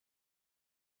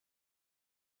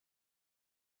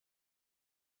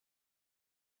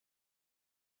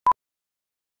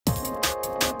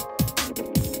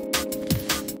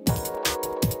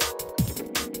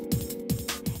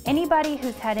Anybody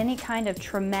who's had any kind of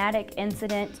traumatic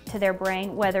incident to their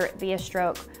brain, whether it be a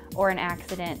stroke or an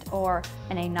accident or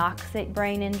an anoxic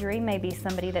brain injury, maybe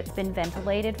somebody that's been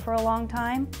ventilated for a long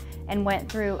time and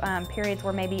went through periods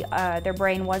where maybe their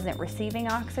brain wasn't receiving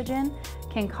oxygen,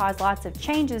 can cause lots of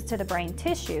changes to the brain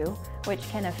tissue, which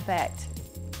can affect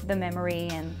the memory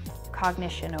and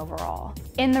cognition overall.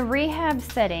 In the rehab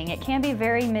setting, it can be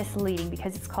very misleading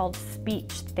because it's called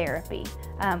speech therapy.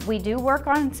 We do work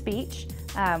on speech.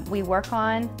 We work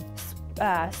on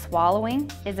swallowing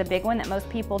is a big one that most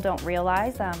people don't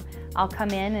realize. I'll come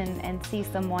in and see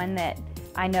someone that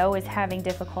I know is having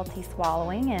difficulty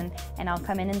swallowing, and I'll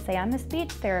come in and say, I'm a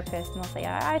speech therapist, and they'll say,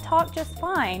 I talk just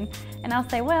fine. And I'll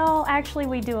say, well, actually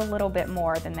we do a little bit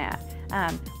more than that.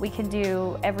 We can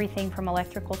do everything from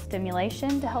electrical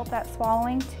stimulation to help that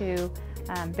swallowing to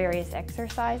various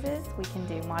exercises. We can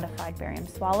do modified barium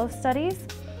swallow studies.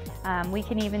 We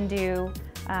can even do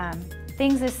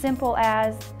things as simple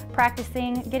as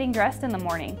practicing getting dressed in the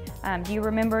morning. Do you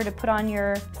remember to put on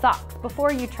your socks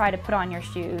before you try to put on your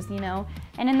shoes, you know?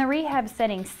 And in the rehab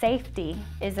setting, safety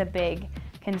is a big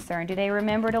concern. Do they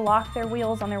remember to lock their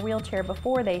wheels on their wheelchair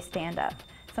before they stand up?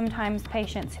 Sometimes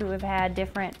patients who have had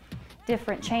different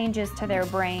changes to their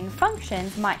brain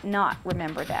functions might not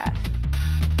remember that.